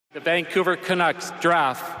The Vancouver Canucks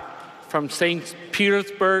draft from St.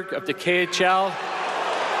 Petersburg of the KHL,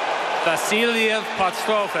 Vasili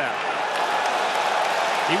Podkolzin.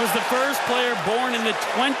 He was the first player born in the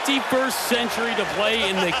 21st century to play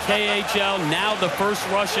in the KHL, now the first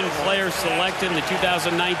Russian player selected in the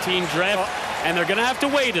 2019 draft. And they're going to have to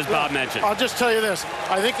wait, as Bob mentioned. I'll just tell you this.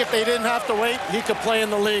 I think if they didn't have to wait, he could play in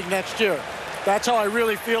the league next year. That's how I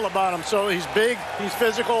really feel about him. So he's big, he's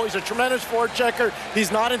physical, he's a tremendous forechecker.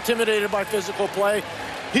 He's not intimidated by physical play.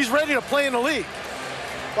 He's ready to play in the league.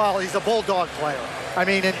 Well, he's a bulldog player. I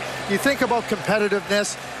mean, and you think about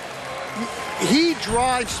competitiveness, he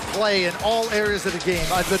drives play in all areas of the game.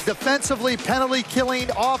 Defensively, penalty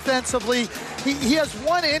killing, offensively. He has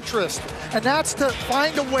one interest, and that's to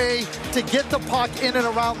find a way to get the puck in and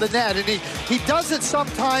around the net. And he does it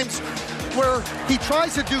sometimes where he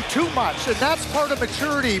tries to do too much, and that's part of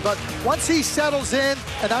maturity. But once he settles in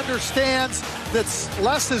and understands that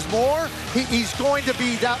less is more, he's going to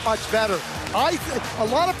be that much better. A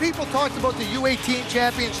lot of people talked about the U18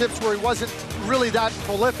 championships where he wasn't really that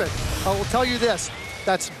prolific. I will tell you this,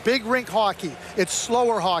 that's big rink hockey. It's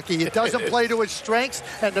slower hockey. It doesn't play to his strengths.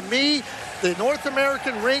 And to me, the North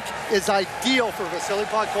American rink is ideal for Vasili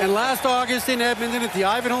Podkolzin. And last August in Edmonton at the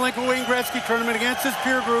Ivan Holenko-Wayne Gretzky tournament against his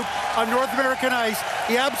peer group on North American ice,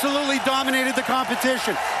 he absolutely dominated the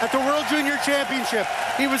competition. At the World Junior Championship,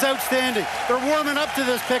 he was outstanding. They're warming up to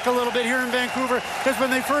this pick a little bit here in Vancouver because when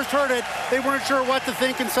they first heard it, they weren't sure what to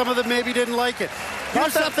think, and some of them maybe didn't like it.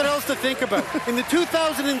 Here's something else to think about. In the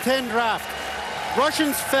 2010 draft,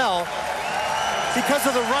 Russians fell because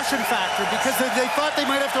of the Russian factor, because they thought they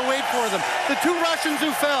might have to wait for them. The two Russians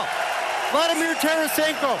who fell, Vladimir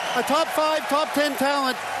Tarasenko, a top 5, top 10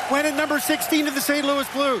 talent, went at number 16 to the St. Louis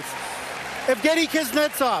Blues. Evgeny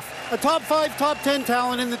Kuznetsov, a top 5, top 10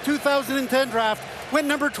 talent in the 2010 draft, went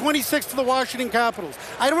number 26 to the Washington Capitals.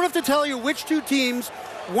 I don't have to tell you which two teams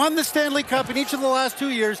won the Stanley Cup in each of the last 2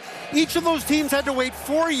 years. Each of those teams had to wait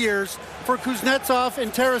 4 years for Kuznetsov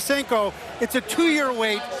and Tarasenko. It's a 2-year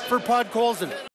wait for Podkolzin.